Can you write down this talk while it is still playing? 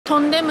ト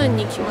ンデムン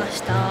に来ま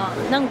した。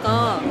なん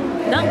か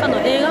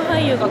の映画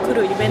俳優が来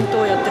るイベント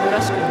をやってる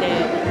らしくて、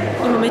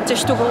今めっちゃ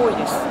人が多い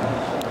です。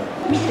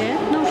見て、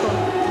なんか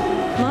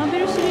マーベ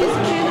ルシリーズ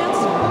系のや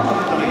つ。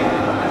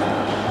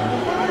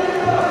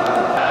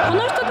こ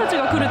の人たち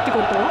が来るってこ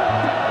と？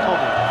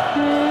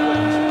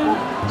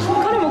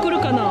彼も来る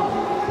かな。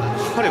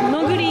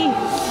潜り。なん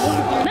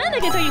だ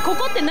っけ、次こ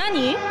こって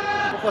何？こ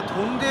こはト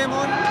ンデム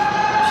ンデ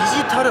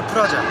ジタルプ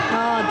ラザ。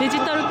ああ、デジ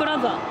タルプラ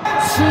ザ。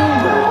すごい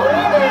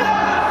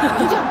ね。じ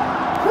ゃあ、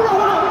ほら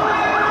ほら。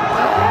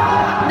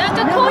なん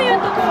かこういう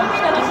ところ来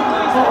たらすご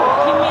いさ、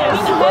近未来み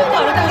んな早く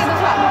歩くけど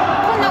さ、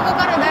こんな子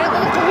から誰か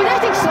が飛び出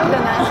してきそうじ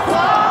ゃない？わ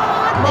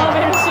ーって。マー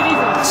ベルシリ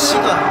ーズ。血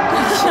が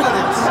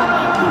出ます。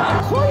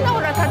こんなほ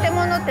ら建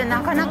物って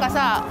なかなか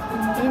さ、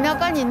田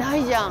舎にな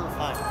いじゃん。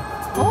はい。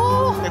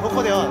おお。でこ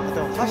こでは例え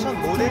ばファッション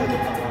モデルと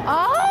か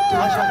あフ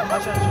ァ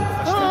ッションショーと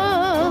かして。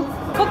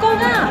ここ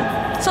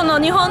がその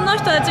日本の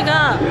人たち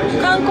が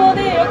観光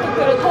でよく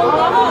来るトン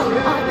デム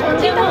ン。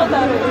聞いたこと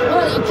ある？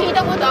聞い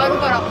たことある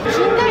から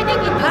近代的っ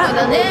てこと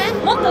だね。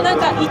もっとなん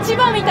か市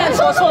場みたいな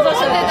のを想像し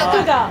てた。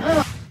服が。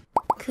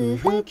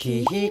空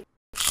気。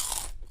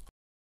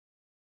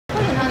お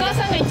母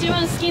さんが一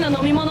番好きな飲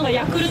み物が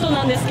ヤクルト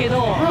なんですけ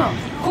ど、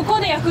ここ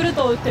でヤクル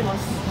トを売ってま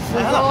す。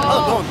飲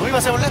み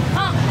ません俺。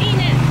あ、いい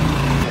ね。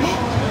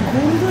ゴ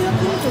ールドヤ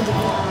クルトとか。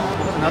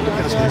何度目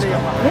の好きですか？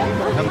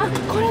あ、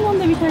これ飲ん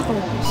でみたいか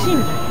も。シン。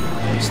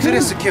スト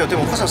レス系よ。で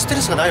もお母さんストレ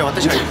スがないよ。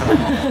私がいるから。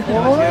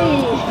おい。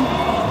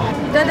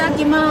いただ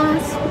きま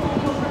す。こ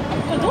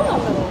れどうなん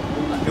だろ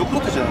う。ヨーグ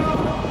ルトじゃないのか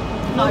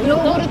な。あ、ヨ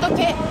ーグルト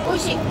系美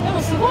味しい。で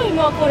もすごい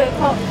今これ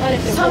あれ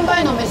ですよ。3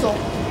倍飲めそう。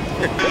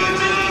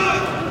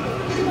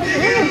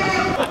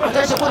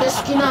私これ好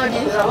きな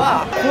味だ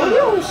わ。これ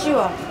美味しい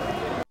わ。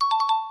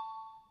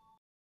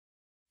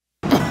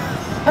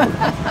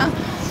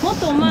もっ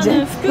とまあ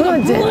ね、服がブワ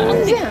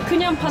ーって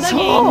그냥바닥에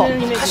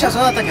있는イメージ。昔はそ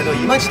うだったけど、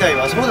今時代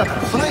はそうだった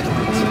ら来ないと思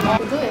いますよ。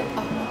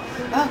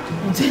あ、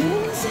全然。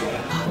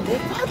デ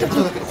パート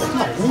だけどこん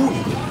な多い。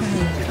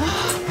あ、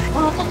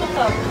外と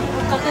か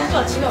家庭と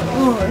は違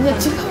う。ね、違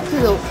うけ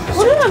ど、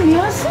これは見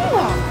やすい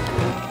わ。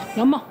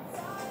山。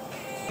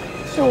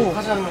そう。お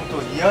母さんのと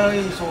似合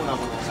いそうな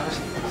ものを探し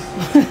てみます。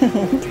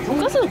お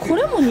母さんこ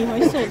れも似合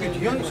いそうで。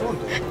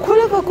こ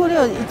れ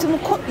はいつも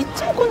こ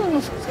の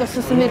のしか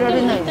勧めら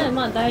れないの。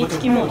まあ第一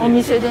希望お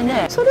店で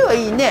ね。それは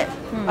いいね。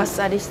あっ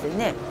さりして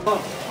ね。ク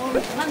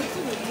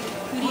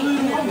リ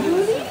ーム。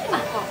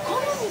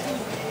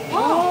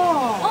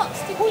あ、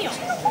素敵やん。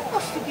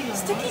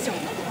素敵じゃん。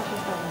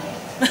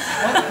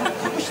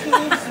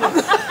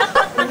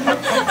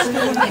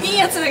いい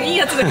やつだ、いい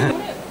やつだ。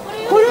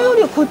これよ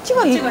りこっち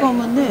がいいか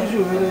もね。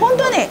本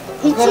当ね、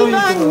1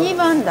番、2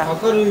番だ。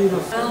明るい色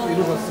が好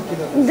き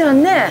だ。だ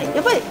ね、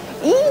やっぱり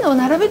いいの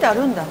並べてあ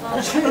るんだ。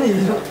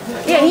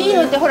いや、いい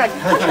のってほら、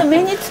パッと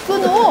目につく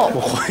のを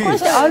こう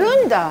してあ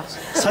るんだ。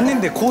3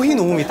年でコーヒー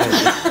飲むみたいな。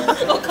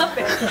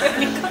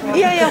い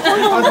やいや、ほ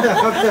んと。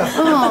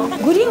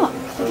グリーンは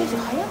流行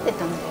って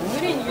たんだよ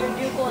ね。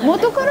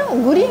元から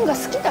グリーンが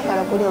好きだか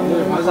らこれを見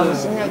るのかも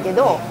しれないけ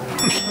ど。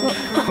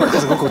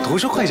ここ図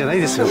書館じゃない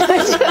ですよ。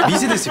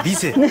店ですよ、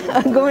店。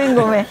ごめん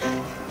ごめん。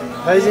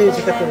大事に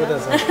使ってくだ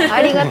さい。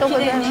ありがとうご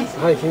ざいます。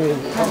はい、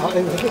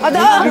あ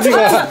だ。指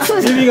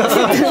が。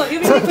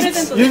指のプレ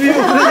ゼント。指のプ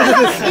レゼント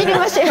です。いり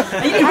ません。あ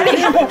り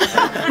がとう。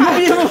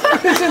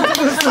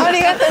あ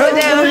りがとうご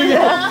ざ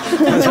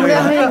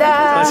いま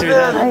す。あり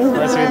がとう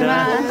ございま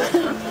す。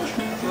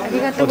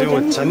で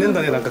も残念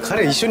だね。なんか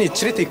彼一緒に連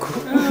れて行く。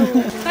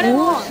彼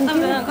も多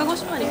分鹿児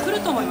島に来る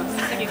と思います。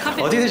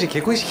私たち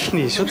結婚式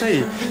に招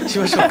待し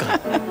ましょうか。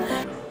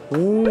お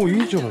お、い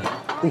いじゃん。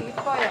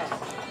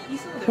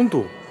本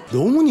当、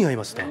どうも似合い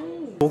ますね。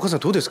お母さん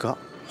どうですか。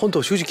本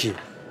当正直。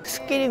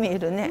すっきり見え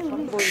るね。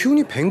急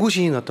に弁護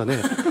士になった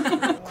ね。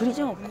クリ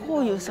ちゃんは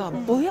こういうさ、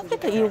ぼやけ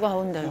た色が合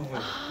うんだよ。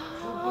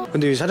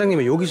근데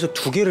사장님은 여기서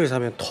 2개를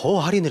사면 더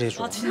할인을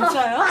해줘. 아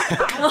진짜요?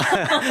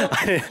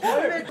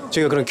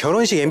 제가 그런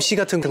결혼식 MC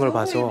같은 걸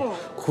봐서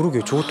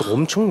그러게 저것도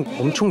엄청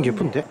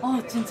예쁜데? 아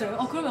진짜요?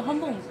 아 그러면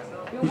한번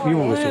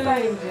입어보겠습니다.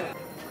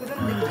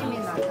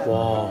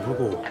 와,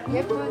 그리고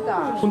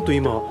손도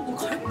이마.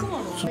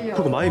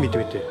 그리고 마이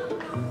밑에.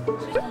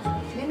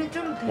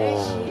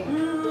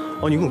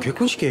 아니 이건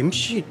결혼식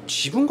MC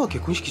지분과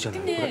결혼식이잖아요.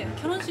 근데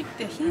결혼식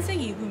때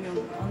흰색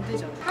입으면 안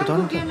되잖아.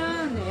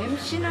 한국에는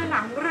MC는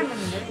안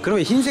그러는데.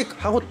 그러면 흰색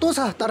하고 또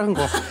사 다른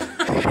거.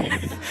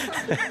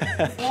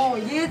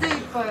 얘도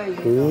이뻐요.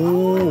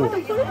 오,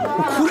 그래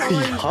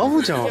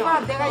야우자.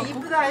 내가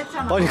이쁘다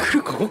했잖아. 아니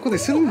그러니까 거꾸로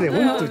쓰는데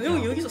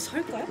형 여기서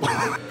살까요?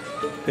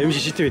 MC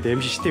시스템 있대.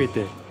 MC 시스템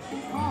있대.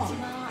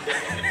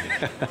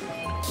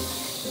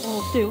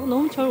 어때요?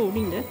 너무 잘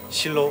어울린데?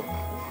 실로.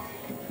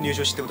 入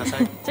場してくださ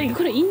い。じゃあ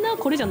これインナー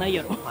これじゃない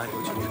やろ。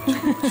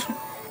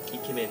イ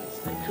ケメン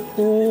スタイル。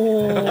お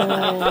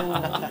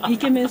お。イ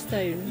ケメンスタ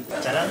イル。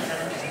じゃらん。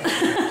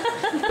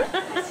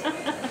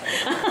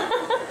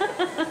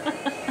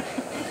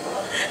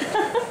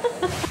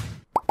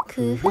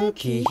空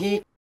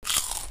気。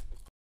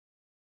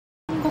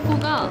ここ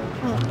が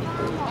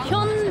ヒ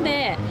ョン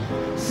デ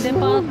デパ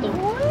ート。す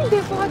ごいデ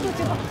パート違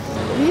う。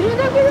見る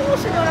だけでも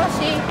素晴ら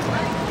しい。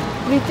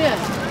見て。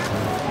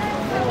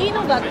いい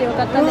のがあってよ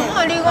かったね。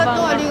ありが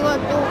とうありがと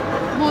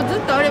う。もうずっ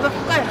とあればっ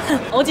かり。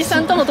おじさ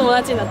んとの友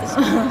達になってし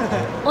まう。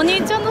お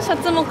兄ちゃんのシャ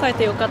ツも買え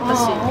てよかった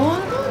し。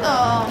本当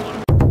だ。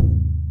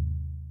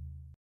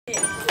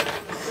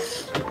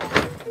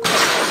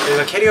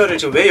 저희가 캐리어를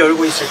지금 왜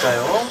열고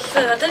있을까요?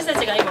 私た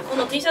ちが今こ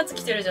の T シャツ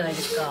着てるじゃないで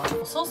すか。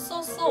そ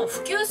う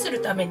普及す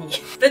るために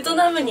ベト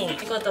ナムに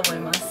行こうと思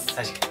います。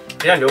 사실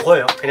그냥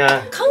요거예요.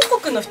 그냥 韓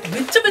国の人め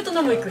っちゃベト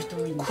ナム行く人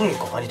多いの。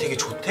 그러니까 아니 되게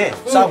좋대.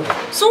 싸고.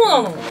 そう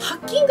なの。ハ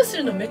ッキングす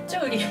るのめっち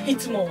ゃ売り、い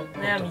つも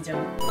悩みじゃん。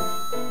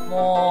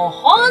もう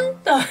本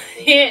当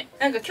に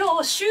なんか今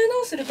日収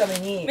納するため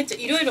にめっちゃ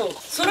いろいろ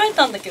揃え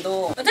たんだけ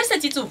ど、私た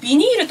ちいつもビ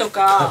ニールと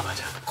か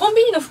コン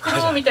ビニの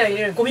袋みたいに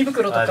入れるゴミ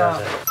袋とか、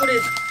これ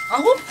ア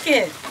ホッ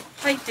ケ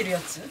入ってるや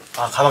つ。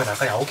 아 가방에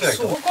中にアホッケが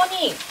있다고? ここ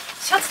に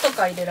シャツと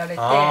か入れられて、で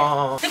こ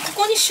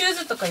こにシュー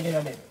ズとか入れ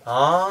られる。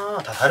 아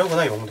다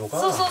다르구나 용도가.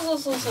 そう。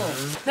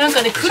なん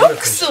かねクロッ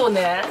クスを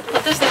ね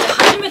私たち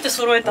初めて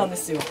揃えたんで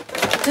すよ。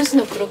私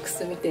のクロック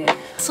ス見て。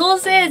ソー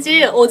セー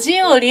ジ、お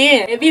じおり、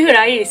エビフ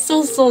ライ、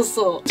そう。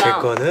 제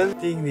거는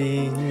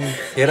띵띵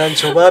계란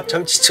초밥,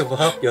 참치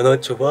초밥, 연어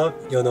초밥,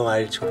 연어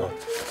알 초밥.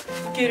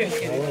 いける。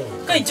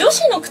これ女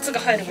子の靴が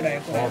入るぐらい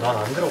よこれ。 난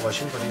안 들어가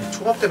신발이.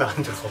 초밥 때문에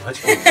안 들어가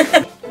맞지?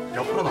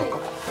 옆으로 넣을까?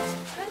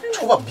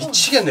 초밥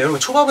미치겠네. 여러분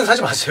초밥은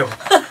사지 마세요.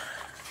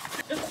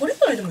 これ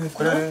ぐらいでもよ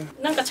くない？ 그래.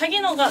 なんかチャギ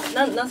のが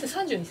なんせ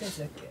32センチ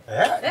だっけ？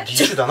 에?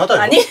 27다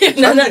아, 이거? 27.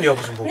 27이야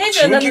무슨 뭐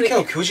 27.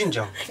 진격형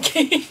교신장.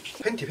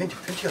 팬티 같은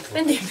거.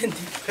 ペンティ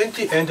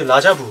팬티 앤드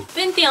라자부.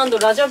 ペンティ&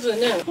ラジャブ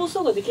ね放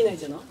送ができない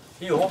じゃない？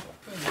 이거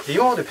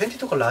이왕인데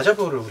팬티통과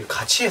라자부를 우리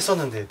같이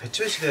했었는데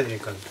배치배치 돼야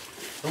되니까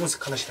너무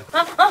스카나시다.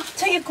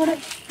 チャギこれ。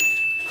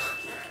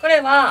これ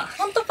は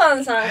ホントパ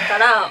ンさんか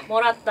らも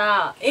らっ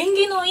た縁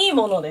起のいい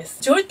ものです。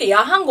절대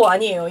야한 거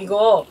아니에요.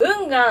 이거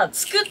運が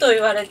つくと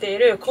言われてい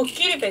るコッ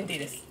キリペンティ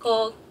です。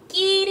コッ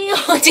キリお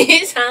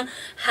じさん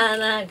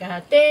花が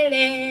照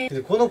れ。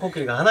 근데 고노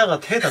코끼리가 하나가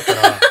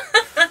태에다더라.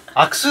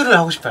 악수를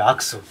하고 싶어요.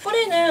 악수. こ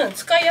れね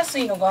使いやす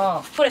いの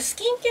がこれス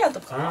キンケアと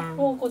か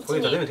をこっち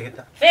거기다 に 넣으면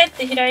되겠다. ペっ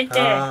て開いて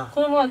あー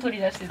このまま取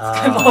り出して使あ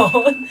ーう。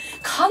もう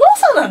可能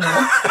さなの？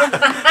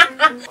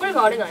これ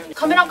があれなのね。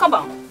カメラカ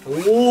バン。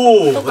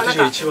 오, 또 어떻게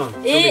하나가.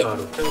 이치방 에. 여기가 알아.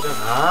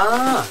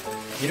 아,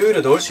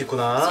 이러이러 넣을 수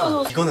있구나.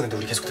 소. 이거는 근데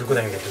우리 계속 들고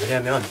다녀야겠다.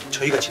 왜냐면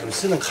저희가 지금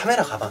쓰는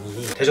카메라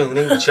가방이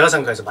대전은행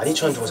지하상가에서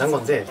 12,000원 주고 산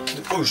건데,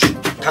 어우씨,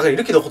 닭을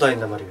이렇게 넣고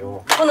다닌단 말이에요.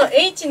 この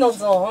H の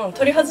ゾーン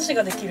取り外し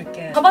ができる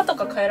けん幅と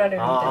か変えられ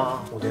るみたいな。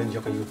 아, 내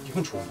약간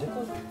이건 좋은데?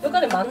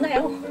 여기까지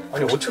맞나요?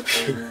 아니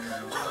어차피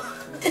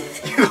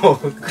이거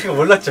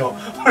몰랐죠?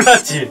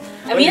 몰랐지?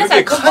 아, 아니, 미안해요.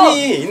 이렇게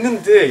칸이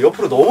있는데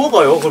옆으로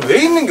넘어가요. 그럼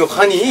왜 있는겨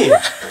칸이?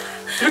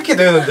 이렇게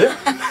되는데?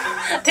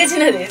 手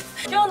品です。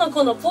今日の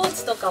このポー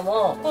チとか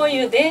もこう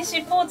いう電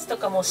子ポーチと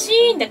かも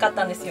シーンで買っ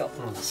たんですよ。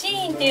シ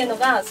ーンっていうの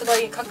がすご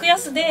い格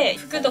安で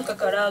服とか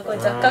からこうい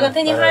う雑貨が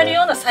手に入る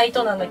ようなサイ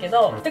トなんだけ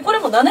ど、でこれ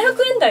も700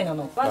円台な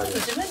の。ちょっと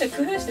自分で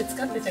工夫して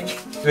使ってちゃいけ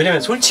ない。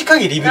 왜냐면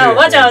솔직하게 리뷰를 あ、 해야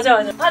わじゃわ 돼. じゃ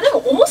わじゃ。あ、でも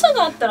重さ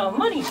があったらあん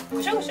まり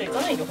ぐしゃぐしゃい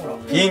かないよほら。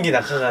 비행기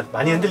낙하가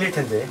많이 흔들릴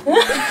텐데.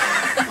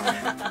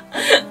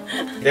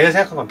 내가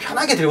생각한 건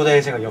편하게 들고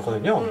다닐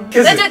생각이었거든요. じ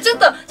ゃあちょっ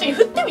と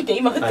振ってみて。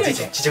今振って 아 み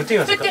て。 진짜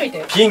뛰면 振ってみ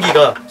て。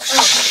 비행기가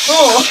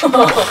も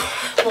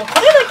う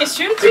これだけ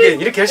集中。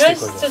 이렇게 할 수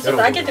있거든요. ちょっと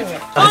開けてみよ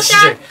う。 아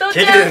진짜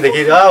계기 되는데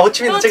계기. 아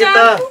호치민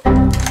도착했다.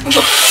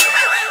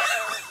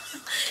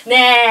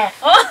 ね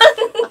え、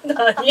本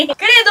当に。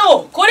けれ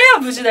ど、これは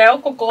無事だよ、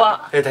ここ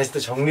は。 그래 다시 또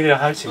정리를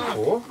할 수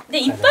있고. で、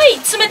いっぱい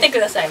詰めてく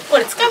ださい。こ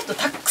れ使う人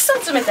たくさん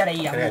詰めたらい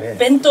いやん。ねえねえ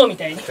弁当み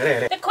たいに。 그래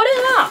그래. で、これ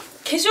は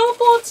化粧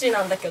ポーチ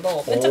なんだけ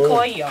ど、めっちゃ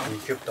可愛いやん。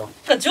 귀엽다.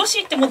 女子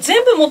ってもう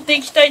全部持って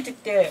いきたいって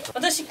言って、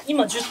私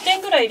今10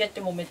点ぐらい入れ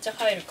てもめっちゃ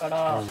入るか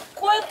ら、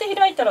こうやって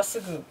開いたら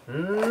すぐ。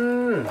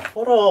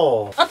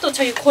 어라. あと、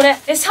これ、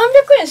300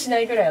円しな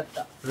いぐらいやっ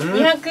た。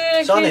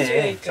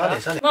290いくら。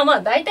まあま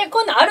あ、大体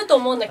こんなんあると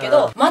思うんだけ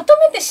ど、まと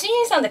めてシー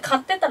ンさんで買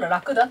ってたら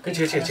楽だっていう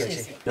話で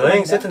すよ。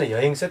 여행 세트네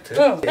여행 세트.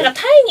 なんかタ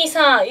イに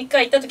さ、一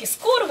回行った時、ス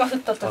コールが降っ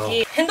た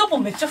時、ヘンドポ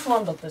ンめっちゃ不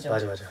安だったじゃん。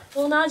 맞아.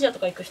 東南アジアと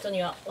か行く人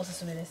にはおす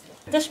すめですよ。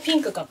私ピ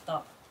ンク買っ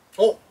た。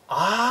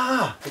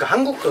 아, 그러니까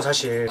한국도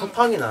사실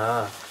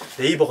쿠팡이나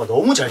네이버가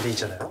너무 잘 돼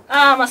있잖아요.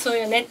 ああ、まあそう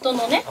いうネット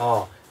のね。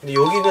 근데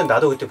여기는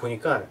나도 그때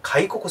보니까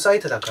가이코코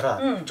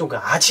사이트다가라 좀 그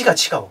아지가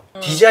치가워.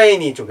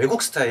 디자인이 좀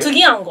외국 스타일.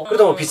 특이한 거.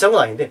 그러다 뭐 비싼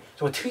건 아닌데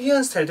정말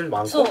특이한 스타일들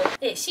많고. そう。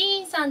で、シ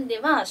ーンさんで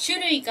は種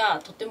類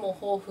がとても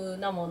豊富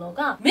なもの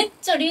がめっ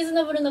ちゃリーズ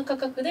ナブルな価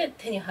格で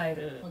手に入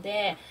るの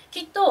で、き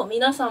っと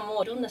皆さん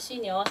もいろんなシー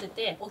ンに合わせ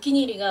てお気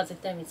に入りが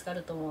絶対見つか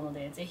ると思うの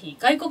で、ぜひ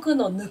外国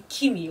の抜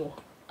き身を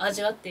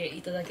味わって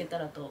いただけた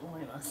らと思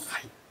います。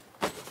 하이.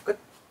 끝.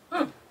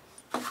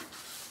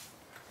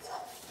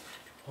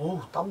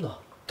 어우 땀나.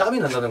 땀이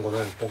난다는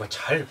거는 뭔가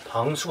잘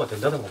방수가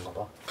된다는 건가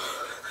봐.